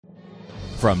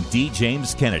from D.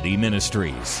 James Kennedy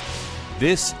Ministries.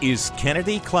 This is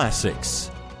Kennedy Classics.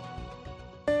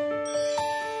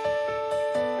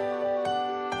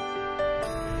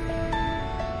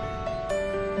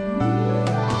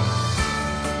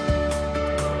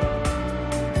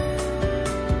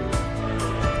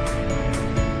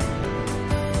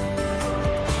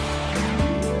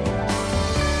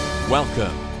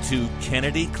 Welcome to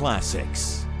Kennedy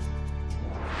Classics.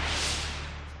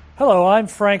 Hello, I'm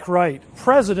Frank Wright,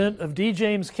 president of D.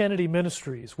 James Kennedy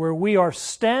Ministries, where we are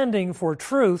standing for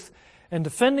truth and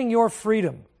defending your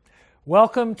freedom.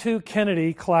 Welcome to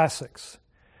Kennedy Classics.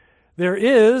 There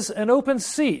is an open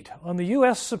seat on the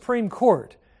U.S. Supreme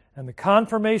Court, and the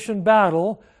confirmation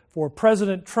battle for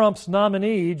President Trump's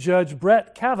nominee, Judge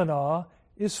Brett Kavanaugh,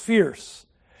 is fierce.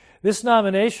 This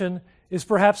nomination is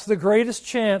perhaps the greatest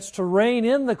chance to rein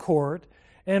in the court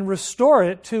and restore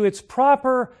it to its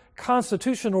proper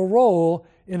constitutional role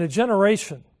in a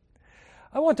generation.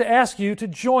 I want to ask you to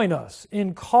join us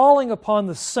in calling upon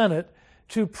the Senate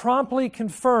to promptly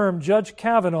confirm Judge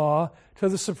Kavanaugh to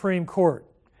the Supreme Court.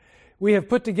 We have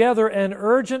put together an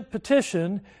urgent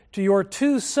petition to your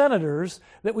two senators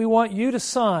that we want you to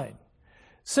sign.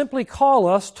 Simply call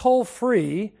us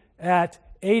toll-free at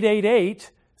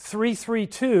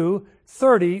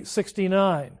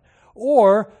 888-332-3069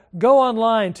 or go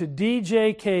online to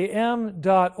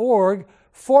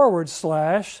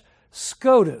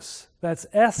djkm.org/SCOTUS. That's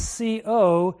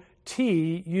SCOTUS.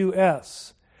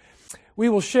 We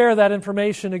will share that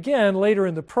information again later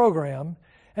in the program.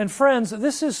 And friends,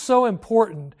 this is so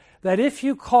important that if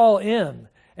you call in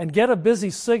and get a busy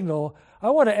signal, I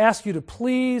want to ask you to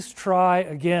please try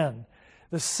again.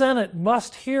 The Senate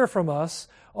must hear from us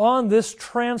on this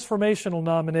transformational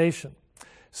nomination.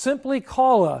 Simply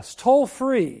call us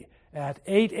toll-free at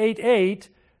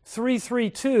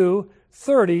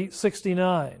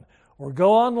 888-332-3069 or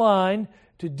go online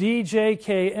to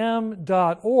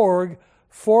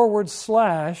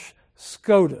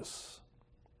djkm.org/SCOTUS.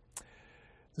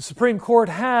 The Supreme Court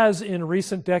has, in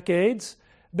recent decades,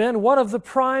 been one of the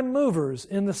prime movers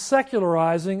in the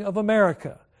secularizing of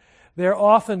America. Their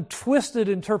often twisted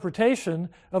interpretation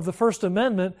of the First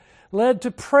Amendment led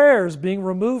to prayers being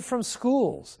removed from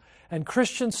schools and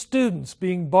Christian students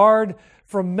being barred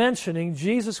from mentioning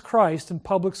Jesus Christ in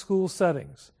public school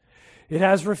settings. It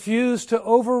has refused to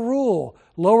overrule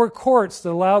lower courts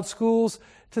that allowed schools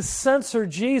to censor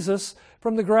Jesus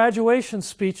from the graduation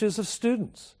speeches of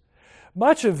students.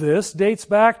 Much of this dates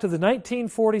back to the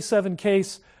 1947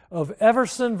 case of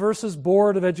Everson versus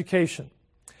Board of Education.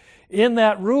 In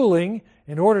that ruling,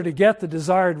 in order to get the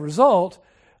desired result,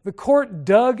 the court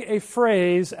dug a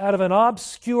phrase out of an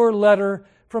obscure letter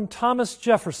from Thomas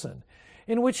Jefferson,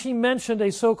 in which he mentioned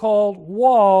a so-called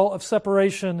wall of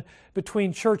separation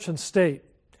between church and state.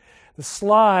 The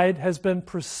slide has been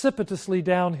precipitously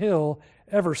downhill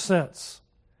ever since.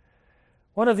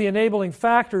 One of the enabling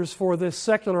factors for this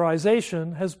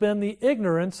secularization has been the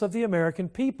ignorance of the American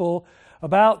people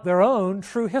about their own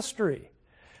true history.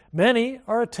 Many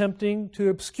are attempting to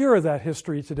obscure that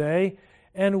history today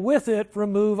and with it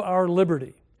remove our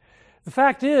liberty. The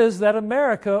fact is that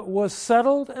America was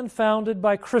settled and founded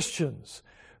by Christians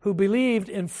who believed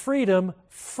in freedom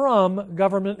from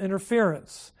government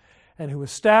interference and who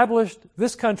established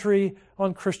this country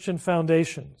on Christian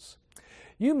foundations.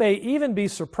 You may even be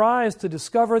surprised to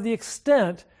discover the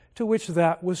extent to which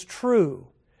that was true.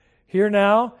 Here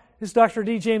now is Dr.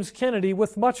 D. James Kennedy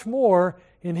with much more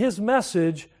in his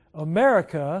message,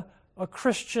 America, a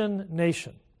Christian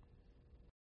Nation.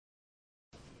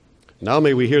 Now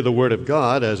may we hear the word of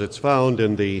God as it's found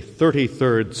in the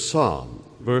 33rd Psalm,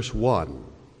 verse 1.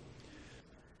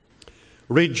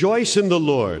 Rejoice in the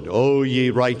Lord, O ye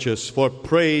righteous, for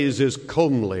praise is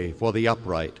comely for the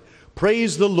upright.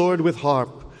 Praise the Lord with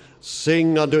harp,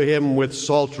 sing unto him with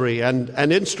psaltery and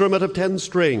an instrument of 10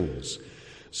 strings.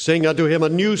 Sing unto him a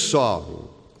new song,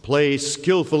 play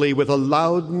skillfully with a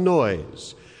loud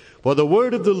noise. For the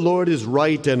word of the Lord is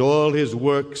right, and all his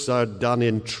works are done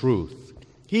in truth.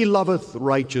 He loveth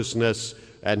righteousness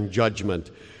and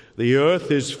judgment. The earth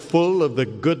is full of the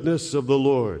goodness of the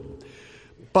Lord.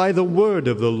 By the word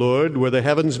of the Lord were the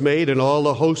heavens made, and all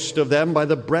the host of them by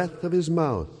the breath of his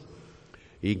mouth.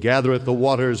 He gathereth the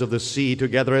waters of the sea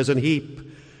together as an heap.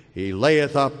 He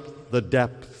layeth up the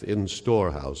depth in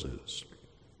storehouses.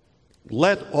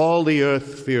 Let all the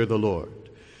earth fear the Lord.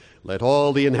 Let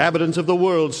all the inhabitants of the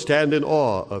world stand in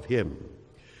awe of him.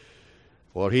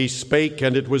 For he spake,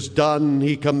 and it was done.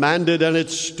 He commanded, and it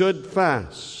stood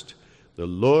fast. The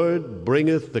Lord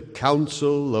bringeth the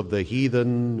counsel of the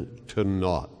heathen to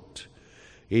naught.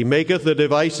 He maketh the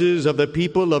devices of the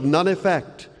people of none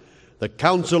effect. The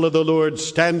counsel of the Lord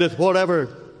standeth forever,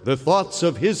 the thoughts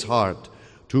of his heart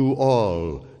to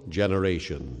all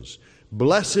generations.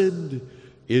 Blessed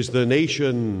is the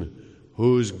nation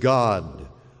whose God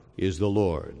is the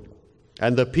Lord,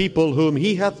 and the people whom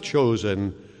he hath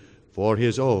chosen for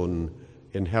his own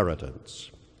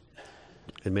inheritance.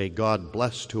 And may God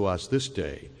bless to us this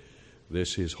day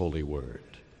this his holy word.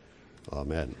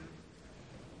 Amen.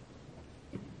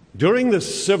 During the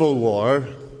Civil War,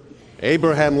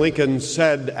 Abraham Lincoln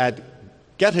said at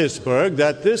Gettysburg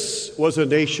that this was a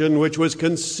nation which was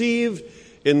conceived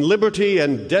in liberty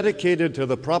and dedicated to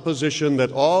the proposition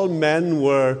that all men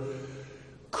were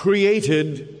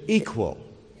created equal.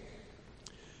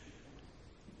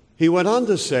 He went on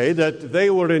to say that they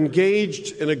were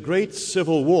engaged in a great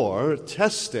civil war,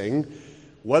 testing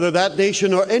whether that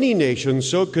nation or any nation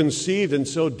so conceived and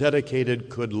so dedicated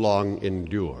could long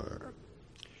endure.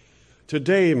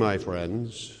 Today, my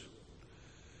friends,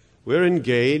 we're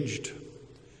engaged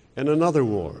in another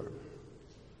war,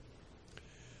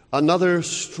 another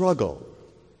struggle,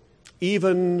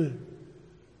 even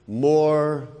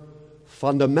more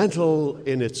fundamental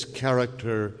in its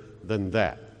character than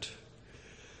that.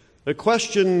 The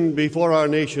question before our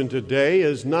nation today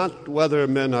is not whether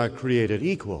men are created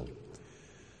equal.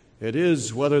 It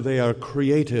is whether they are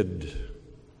created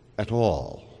at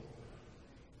all.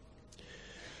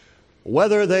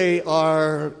 Whether they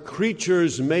are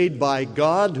creatures made by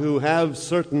God who have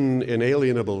certain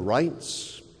inalienable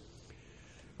rights,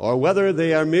 or whether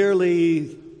they are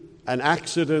merely an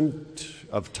accident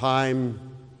of time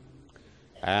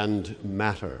and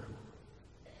matter.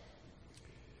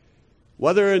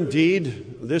 Whether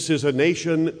indeed this is a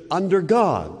nation under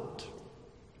God,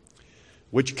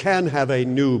 which can have a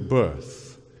new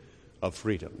birth of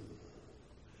freedom.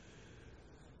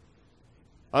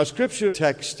 Our scripture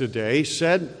text today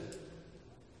said,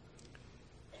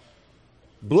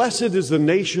 "Blessed is the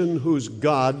nation whose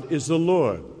God is the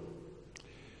Lord."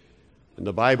 And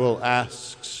the Bible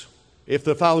asks, if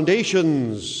the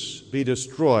foundations be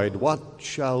destroyed, what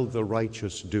shall the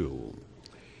righteous do?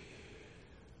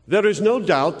 There is no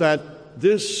doubt that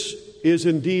this is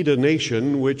indeed a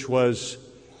nation which was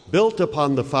built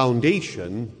upon the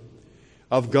foundation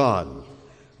of God,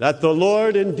 that the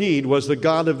Lord indeed was the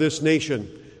God of this nation,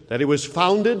 that it was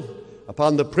founded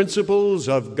upon the principles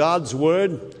of God's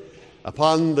Word,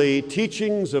 upon the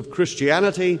teachings of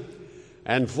Christianity,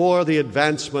 and for the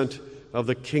advancement of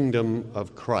the kingdom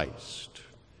of Christ.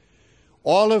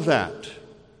 All of that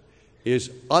is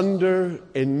under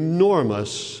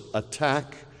enormous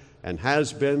attack and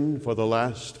has been for the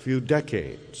last few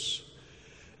decades.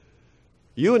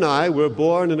 You and I were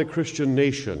born in a Christian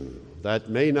nation. That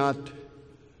may not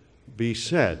be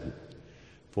said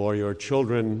for your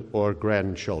children or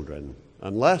grandchildren,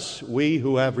 unless we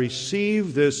who have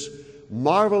received this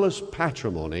marvelous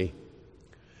patrimony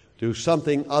do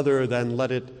something other than let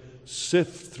it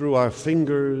sift through our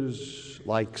fingers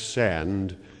like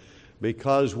sand,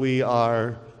 because we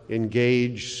are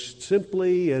engaged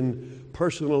simply in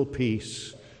personal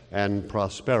peace and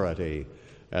prosperity,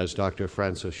 as Dr.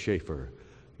 Francis Schaeffer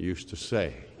used to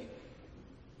say.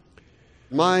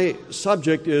 My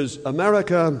subject is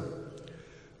America,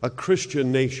 a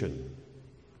Christian nation.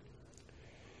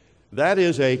 That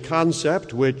is a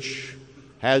concept which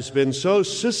has been so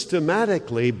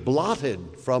systematically blotted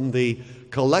from the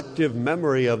collective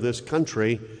memory of this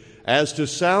country as to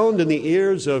sound in the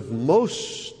ears of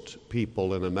most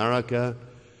people in America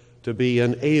to be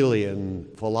an alien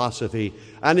philosophy,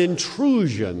 an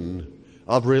intrusion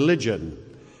of religion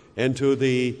into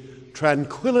the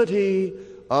tranquility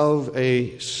of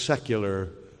a secular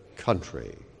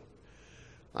country.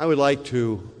 I would like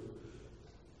to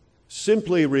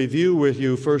simply review with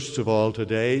you, first of all,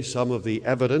 today, some of the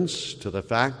evidence to the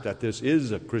fact that this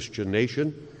is a Christian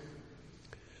nation,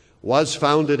 was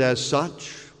founded as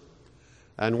such,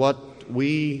 and what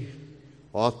we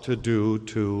ought to do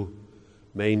to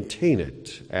maintain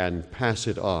it and pass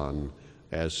it on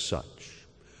as such.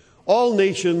 All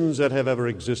nations that have ever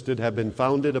existed have been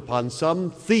founded upon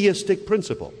some theistic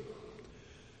principle,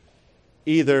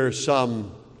 either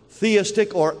some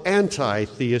theistic or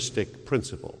anti-theistic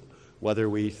principle. Whether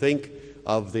we think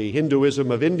of the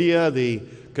Hinduism of India, the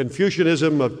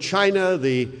Confucianism of China,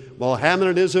 the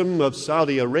Mohammedanism of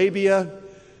Saudi Arabia,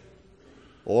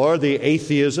 or the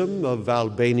atheism of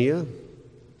Albania,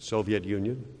 Soviet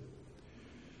Union.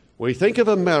 We think of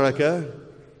America,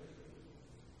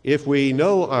 if we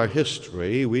know our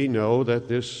history, we know that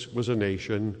this was a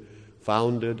nation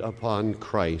founded upon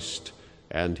Christ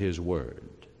and His Word.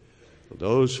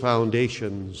 Those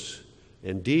foundations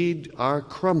indeed are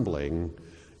crumbling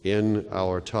in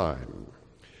our time.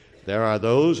 There are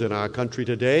those in our country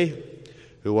today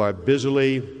who are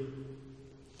busily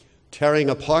tearing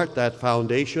apart that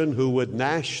foundation, who would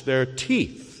gnash their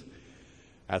teeth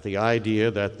at the idea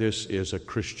that this is a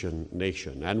Christian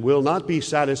nation, and will not be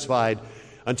satisfied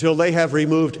until they have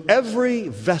removed every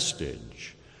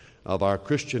vestige of our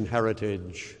Christian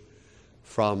heritage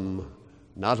from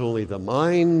not only the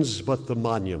minds but the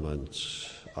monuments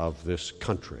of this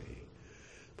country.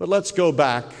 But let's go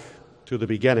back to the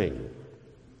beginning,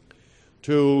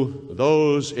 to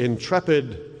those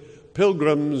intrepid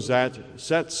pilgrims that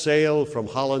set sail from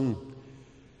Holland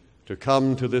to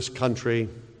come to this country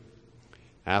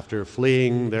after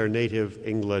fleeing their native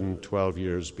England 12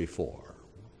 years before.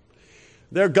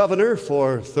 Their governor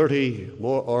for 30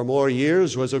 or more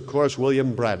years was, of course,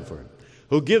 William Bradford,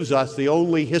 who gives us the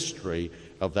only history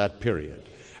of that period.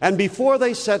 And before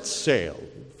they set sail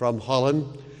from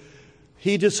Holland,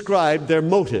 he described their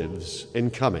motives in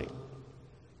coming.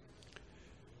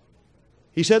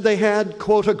 He said they had,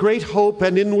 quote, a great hope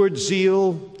and inward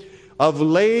zeal of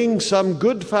laying some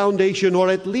good foundation, or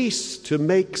at least to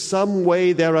make some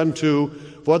way thereunto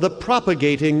for the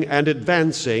propagating and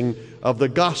advancing of the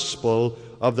gospel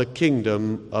of the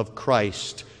kingdom of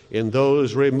Christ in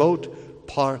those remote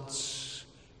parts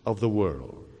of the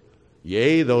world.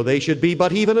 Yea, though they should be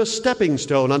but even a stepping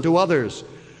stone unto others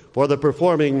for the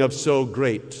performing of so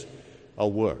great a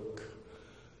work.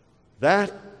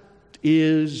 That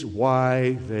is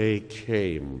why they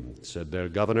came, said their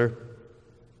governor.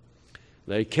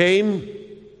 They came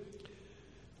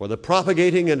for the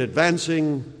propagating and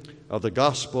advancing of the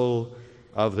gospel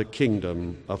of the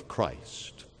kingdom of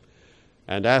Christ.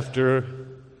 And after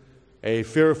a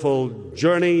fearful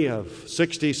journey of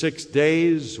 66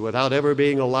 days without ever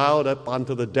being allowed up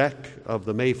onto the deck of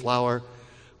the Mayflower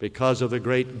because of the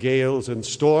great gales and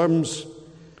storms,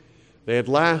 they at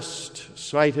last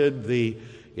sighted the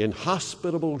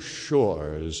inhospitable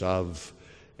shores of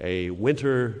a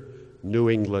winter New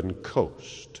England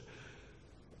coast.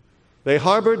 They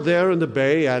harbored there in the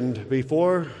bay, and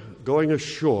before going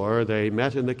ashore, they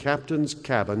met in the captain's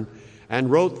cabin and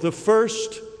wrote the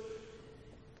first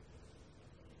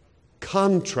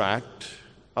contract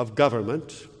of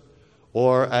government,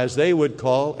 or as they would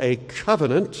call a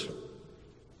covenant,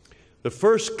 the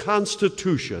first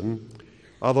Constitution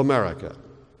of America.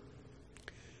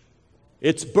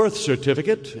 Its birth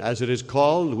certificate, as it is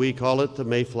called, we call it the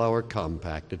Mayflower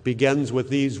Compact. It begins with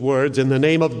these words, "In the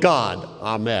name of God,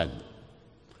 Amen."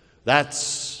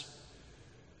 That's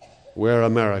where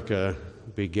America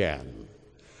began.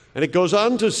 And it goes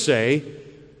on to say,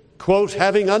 quote,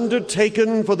 "Having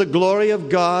undertaken for the glory of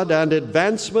God and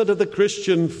advancement of the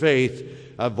Christian faith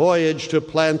a voyage to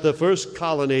plant the first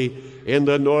colony in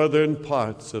the northern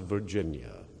parts of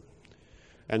Virginia."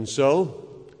 And so,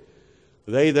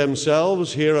 they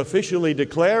themselves here officially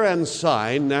declare and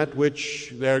sign that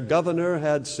which their governor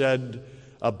had said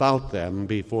about them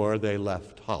before they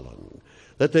left Holland,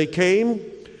 that they came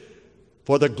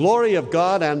for the glory of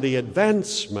God and the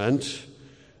advancement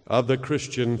of the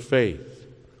Christian faith.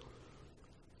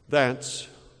 That's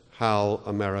how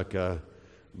America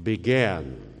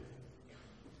began.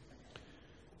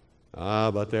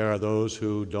 But there are those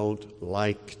who don't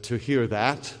like to hear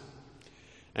that.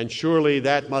 And surely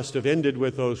that must have ended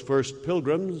with those first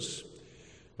pilgrims.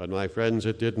 But my friends,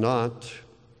 it did not.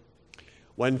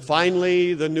 When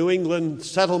finally the New England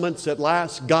settlements at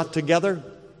last got together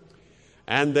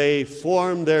and they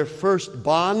formed their first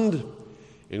bond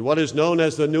in what is known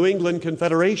as the New England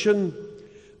Confederation,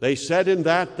 they said in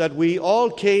that we all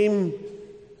came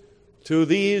to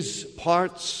these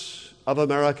parts of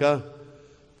America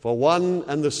for one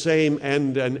and the same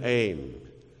end and aim: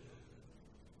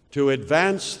 to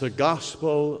advance the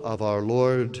gospel of our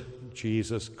Lord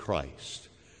Jesus Christ.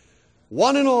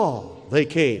 One and all, they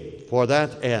came for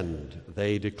that end,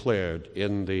 they declared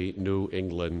in the New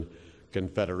England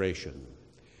Confederation.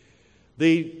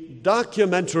 The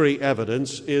documentary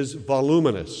evidence is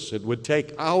voluminous. It would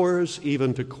take hours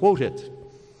even to quote it.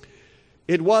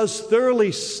 It was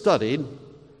thoroughly studied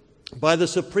by the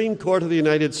Supreme Court of the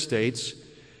United States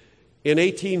in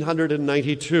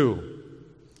 1892.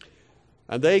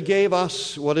 And they gave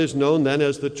us what is known then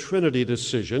as the Trinity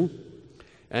decision.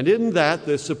 And in that,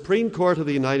 the Supreme Court of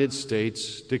the United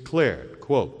States declared,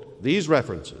 quote, "These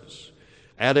references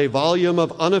add a volume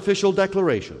of unofficial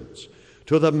declarations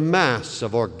to the mass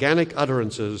of organic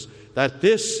utterances that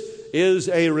this is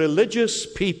a religious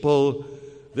people,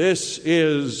 this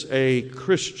is a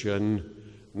Christian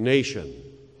nation."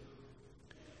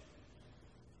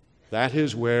 That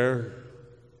is where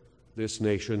this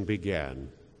nation began.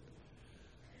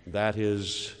 That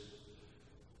is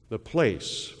the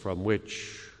place from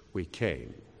which we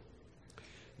came.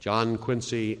 John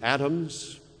Quincy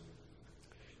Adams,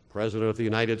 President of the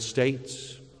United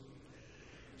States,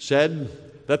 said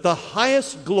that the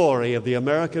highest glory of the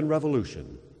American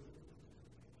Revolution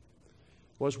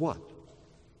was what?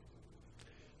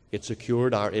 It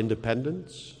secured our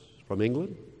independence from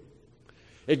England.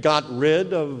 It got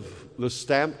rid of the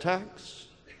stamp tax,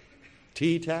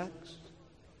 tea tax.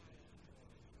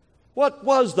 What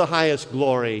was the highest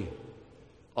glory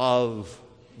of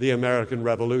the American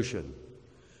Revolution?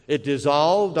 It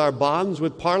dissolved our bonds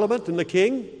with Parliament and the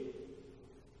King?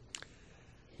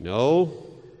 No.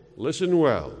 Listen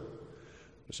well.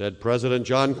 Said President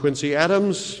John Quincy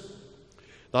Adams,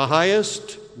 the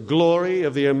highest glory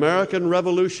of the American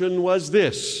Revolution was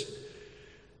this: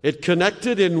 it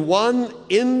connected in one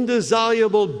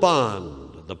indissoluble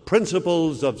bond the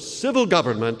principles of civil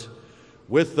government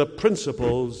with the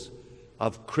principles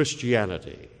of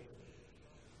Christianity.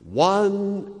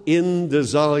 One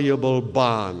indissoluble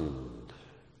bond: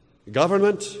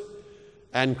 government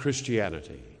and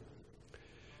Christianity.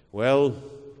 Well,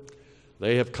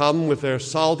 they have come with their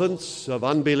solvents of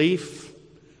unbelief,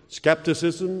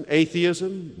 skepticism,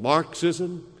 atheism,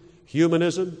 Marxism,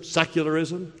 humanism,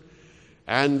 secularism,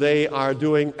 and they are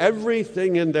doing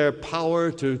everything in their power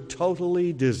to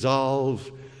totally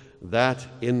dissolve that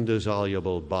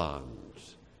indissoluble bond.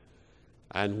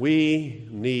 And we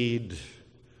need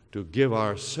to give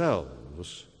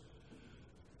ourselves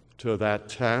to that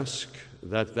task,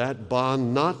 that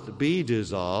bond not be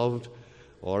dissolved,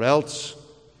 or else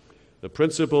the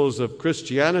principles of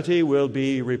Christianity will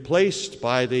be replaced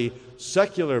by the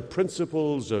secular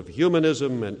principles of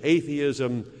humanism and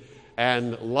atheism,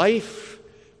 and life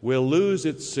will lose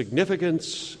its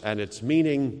significance and its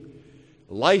meaning.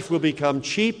 Life will become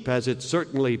cheap, as it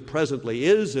certainly presently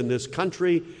is in this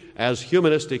country, as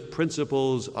humanistic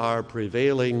principles are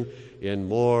prevailing in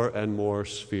more and more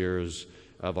spheres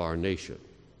of our nation.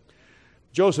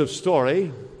 Joseph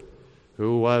Story,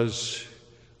 who was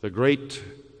the great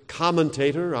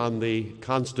commentator on the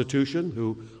Constitution,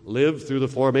 who lived through the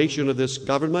formation of this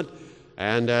government,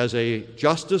 and as a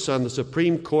justice on the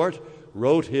Supreme Court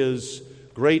wrote his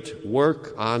great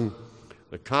work on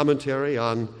the commentary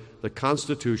on the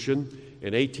Constitution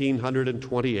in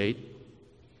 1828.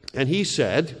 And he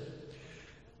said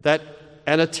that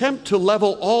an attempt to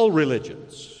level all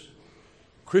religions,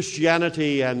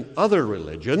 Christianity and other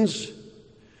religions,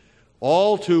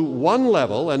 all to one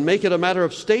level and make it a matter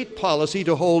of state policy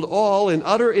to hold all in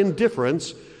utter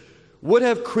indifference would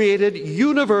have created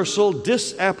universal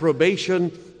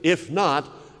disapprobation, if not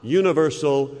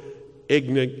universal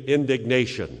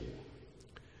indignation.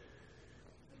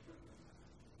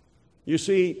 You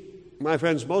see, my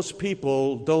friends, most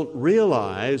people don't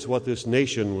realize what this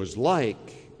nation was like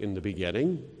in the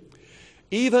beginning.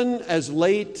 Even as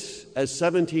late as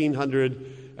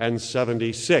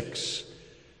 1776,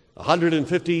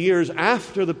 150 years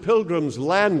after the Pilgrims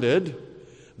landed,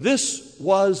 this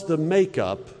was the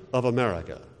makeup of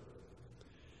America.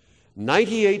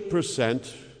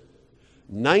 98%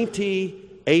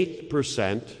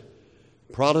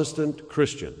 Protestant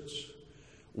Christians,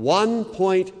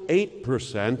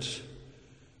 1.8%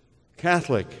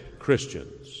 Catholic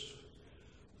Christians,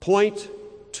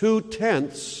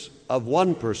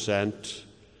 0.2%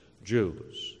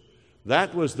 Jews.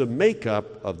 That was the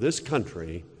makeup of this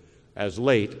country as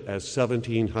late as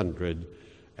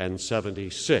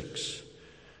 1776.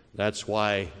 That's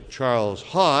why Charles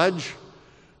Hodge,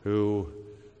 who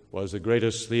was the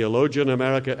greatest theologian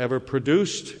America ever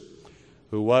produced,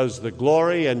 who was the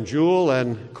glory and jewel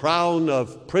and crown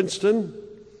of Princeton,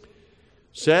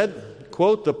 said,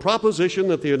 quote, "The proposition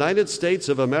that the United States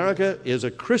of America is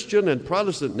a Christian and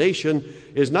Protestant nation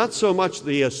is not so much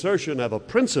the assertion of a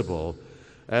principle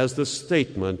as the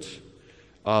statement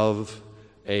of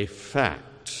a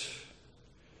fact."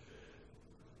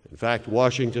 In fact,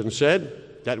 Washington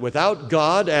said that without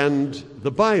God and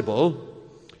the Bible,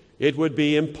 it would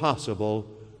be impossible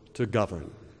to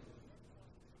govern.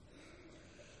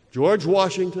 George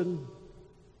Washington,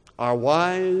 our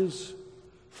wise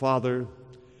father,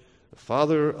 the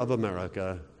father of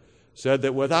America, said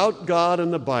that without God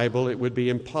and the Bible, it would be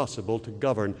impossible to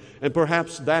govern. And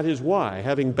perhaps that is why,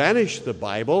 having banished the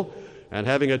Bible and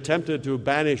having attempted to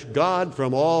banish God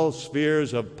from all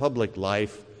spheres of public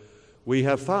life, we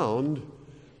have found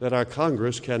that our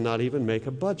Congress cannot even make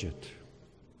a budget.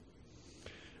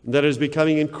 That it is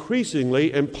becoming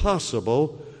increasingly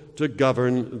impossible to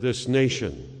govern this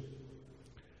nation.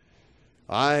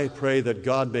 I pray that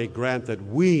God may grant that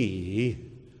we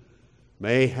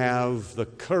may have the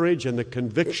courage and the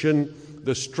conviction,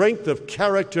 the strength of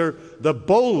character, the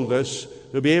boldness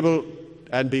to be able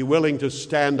and be willing to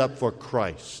stand up for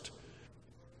Christ.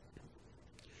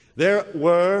 There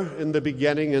were in the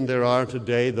beginning, and there are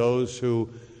today, those who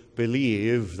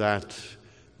believe that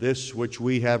this which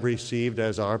we have received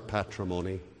as our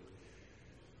patrimony,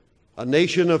 a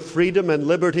nation of freedom and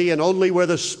liberty, and only where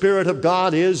the Spirit of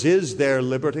God is there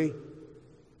liberty.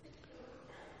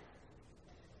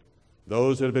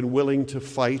 Those that have been willing to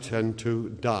fight and to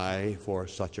die for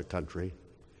such a country.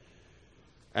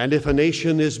 And if a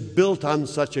nation is built on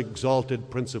such exalted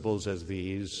principles as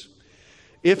these,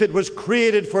 if it was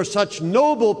created for such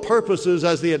noble purposes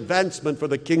as the advancement for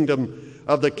the kingdom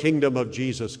of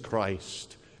Jesus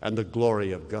Christ and the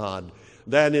glory of God,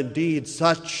 then indeed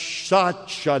such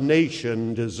a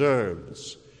nation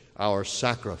deserves our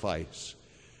sacrifice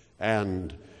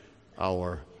and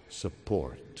our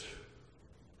support.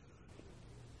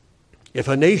 If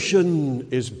a nation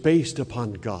is based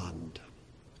upon God,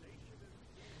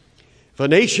 if a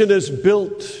nation is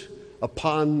built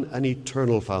upon an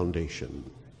eternal foundation,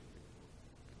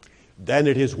 then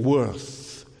it is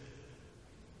worth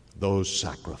those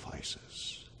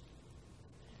sacrifices.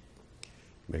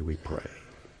 May we pray.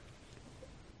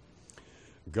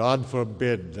 God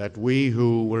forbid that we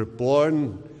who were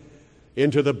born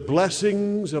into the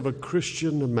blessings of a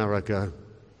Christian America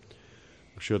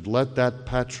should let that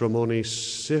patrimony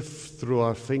sift through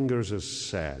our fingers as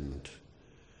sand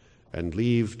and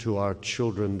leave to our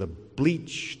children the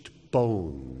bleached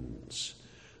bones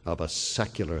of a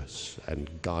secular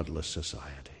and godless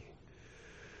society.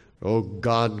 O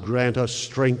God, grant us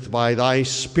strength by thy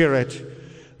Spirit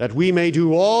that we may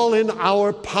do all in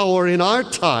our power in our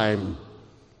time,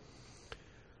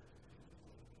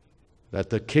 that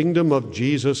the kingdom of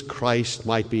Jesus Christ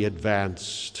might be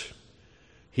advanced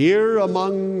here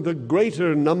among the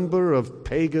greater number of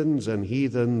pagans and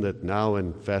heathen that now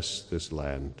infest this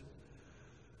land,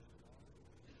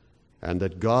 and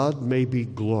that God may be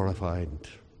glorified,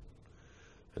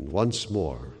 and once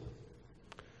more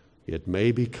it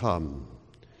may become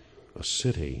a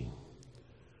city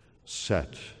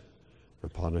set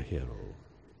upon a hill.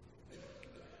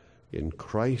 In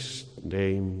Christ's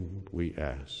name we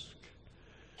ask.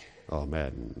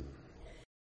 Amen.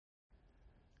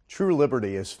 True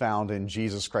liberty is found in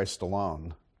Jesus Christ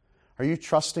alone. Are you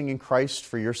trusting in Christ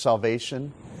for your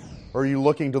salvation, or are you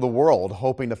looking to the world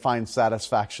hoping to find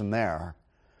satisfaction there?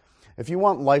 If you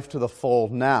want life to the full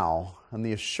now and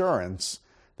the assurance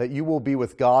that you will be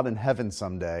with God in heaven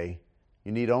someday,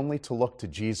 you need only to look to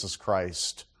Jesus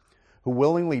Christ, who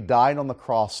willingly died on the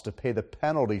cross to pay the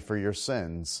penalty for your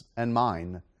sins and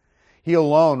mine. He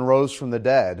alone rose from the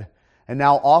dead and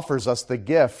now offers us the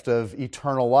gift of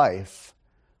eternal life.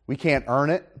 We can't earn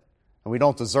it, and we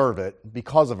don't deserve it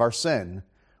because of our sin,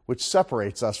 which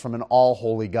separates us from an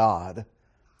all-holy God.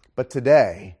 But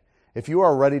today, if you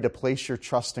are ready to place your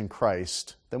trust in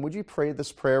Christ, then would you pray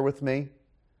this prayer with me?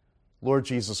 Lord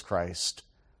Jesus Christ,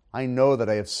 I know that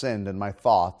I have sinned in my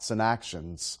thoughts and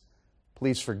actions.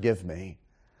 Please forgive me.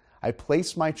 I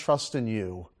place my trust in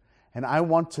you, and I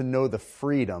want to know the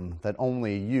freedom that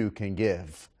only you can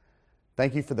give.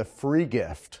 Thank you for the free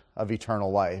gift of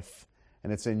eternal life.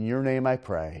 And it's in your name I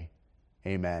pray.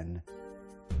 Amen.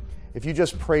 If you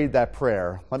just prayed that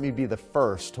prayer, let me be the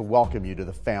first to welcome you to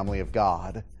the family of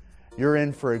God. You're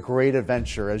in for a great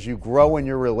adventure as you grow in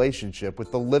your relationship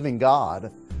with the living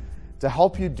God. To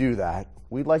help you do that,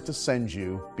 we'd like to send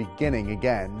you Beginning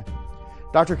Again.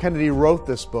 Dr. Kennedy wrote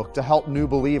this book to help new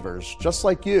believers, just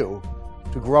like you,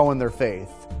 to grow in their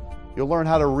faith. You'll learn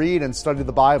how to read and study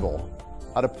the Bible,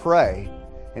 how to pray,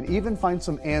 and even find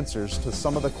some answers to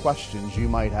some of the questions you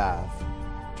might have.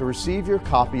 To receive your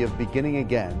copy of Beginning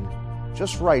Again,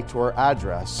 just write to our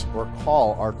address or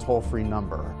call our toll-free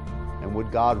number, and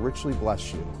would God richly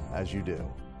bless you as you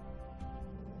do.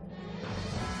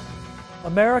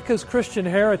 America's Christian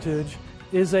heritage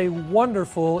is a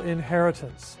wonderful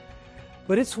inheritance,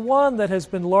 but it's one that has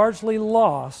been largely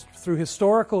lost through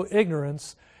historical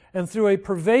ignorance and through a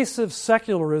pervasive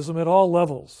secularism at all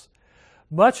levels.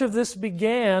 Much of this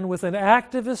began with an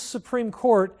activist Supreme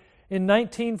Court in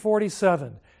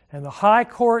 1947, and the High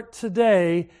Court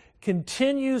today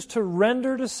continues to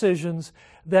render decisions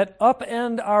that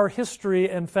upend our history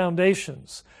and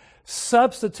foundations,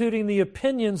 substituting the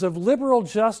opinions of liberal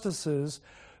justices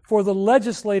for the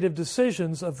legislative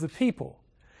decisions of the people.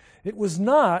 It was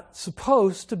not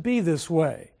supposed to be this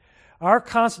way. Our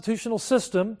constitutional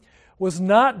system was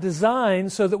not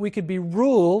designed so that we could be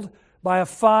ruled by a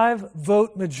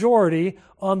 5-vote majority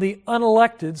on the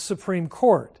unelected Supreme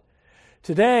Court.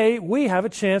 Today, we have a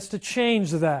chance to change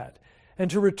that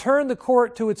and to return the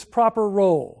court to its proper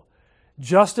role.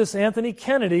 Justice Anthony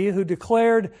Kennedy, who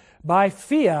declared by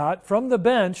fiat from the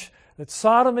bench that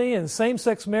sodomy and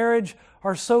same-sex marriage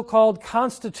are so-called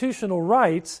constitutional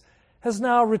rights, has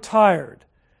now retired.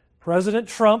 President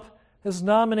Trump has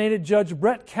nominated Judge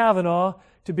Brett Kavanaugh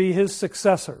to be his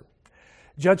successor.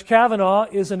 Judge Kavanaugh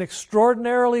is an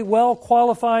extraordinarily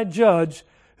well-qualified judge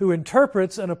who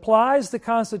interprets and applies the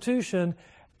Constitution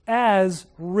as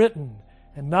written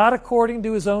and not according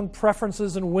to his own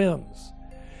preferences and whims.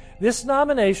 This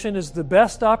nomination is the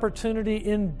best opportunity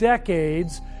in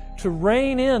decades to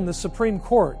rein in the Supreme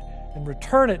Court and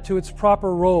return it to its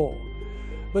proper role.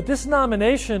 But this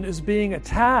nomination is being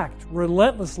attacked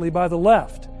relentlessly by the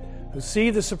left, who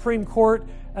see the Supreme Court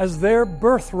as their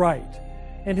birthright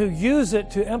and who use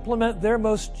it to implement their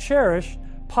most cherished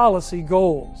policy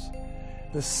goals.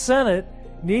 The Senate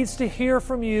needs to hear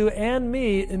from you and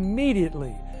me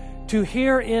immediately, to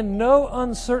hear in no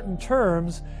uncertain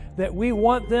terms that we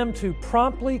want them to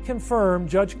promptly confirm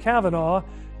Judge Kavanaugh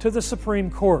to the Supreme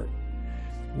Court.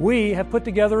 We have put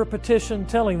together a petition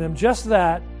telling them just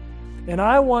that, and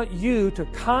I want you to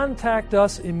contact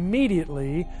us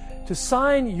immediately to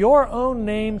sign your own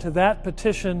name to that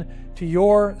petition to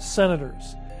your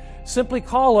senators. Simply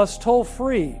call us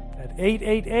toll-free at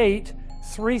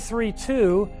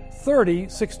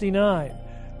 888-332-3069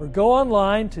 or go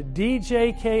online to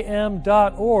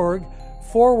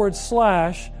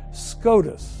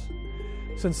djkm.org/SCOTUS.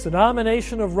 Since the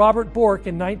nomination of Robert Bork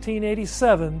in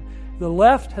 1987, the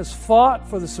left has fought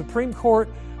for the Supreme Court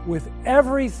with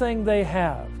everything they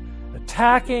have,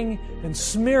 attacking and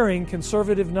smearing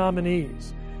conservative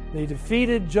nominees. They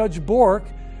defeated Judge Bork,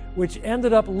 which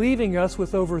ended up leaving us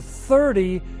with over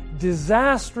 30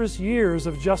 disastrous years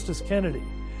of Justice Kennedy.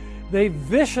 They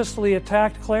viciously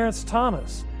attacked Clarence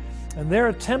Thomas, and they're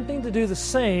attempting to do the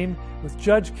same with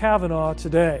Judge Kavanaugh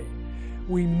today.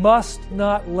 We must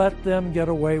not let them get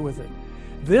away with it.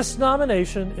 This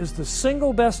nomination is the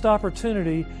single best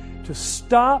opportunity to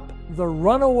stop the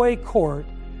runaway court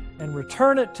and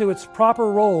return it to its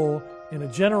proper role in a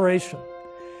generation.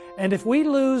 And if we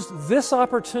lose this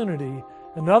opportunity,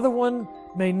 another one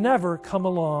may never come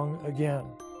along again.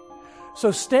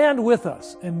 So stand with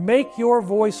us and make your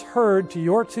voice heard to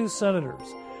your two senators.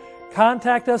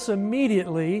 Contact us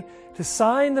immediately to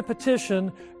sign the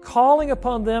petition calling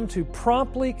upon them to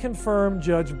promptly confirm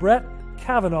Judge Brett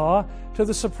Kavanaugh to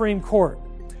the Supreme Court.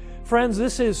 Friends,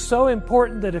 this is so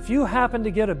important that if you happen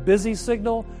to get a busy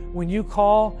signal when you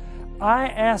call, I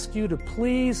ask you to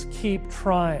please keep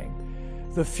trying.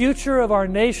 The future of our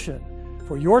nation,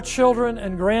 for your children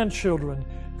and grandchildren,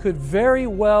 could very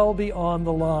well be on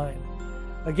the line.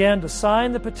 Again, to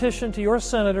sign the petition to your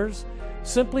senators,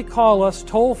 simply call us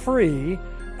toll-free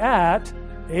at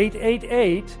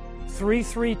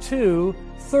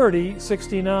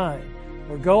 888-332-3069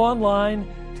 or go online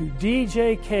to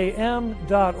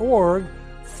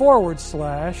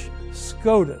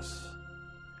djkm.org/SCOTUS.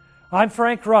 I'm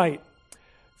Frank Wright.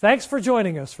 Thanks for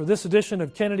joining us for this edition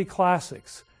of Kennedy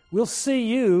Classics. We'll see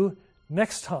you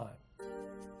next time.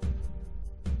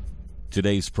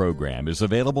 Today's program is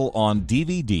available on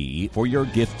DVD for your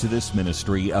gift to this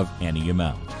ministry of any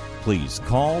amount. Please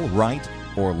call, write,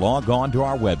 or log on to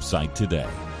our website today.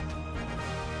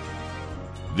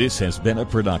 This has been a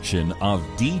production of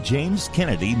D. James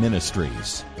Kennedy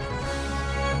Ministries.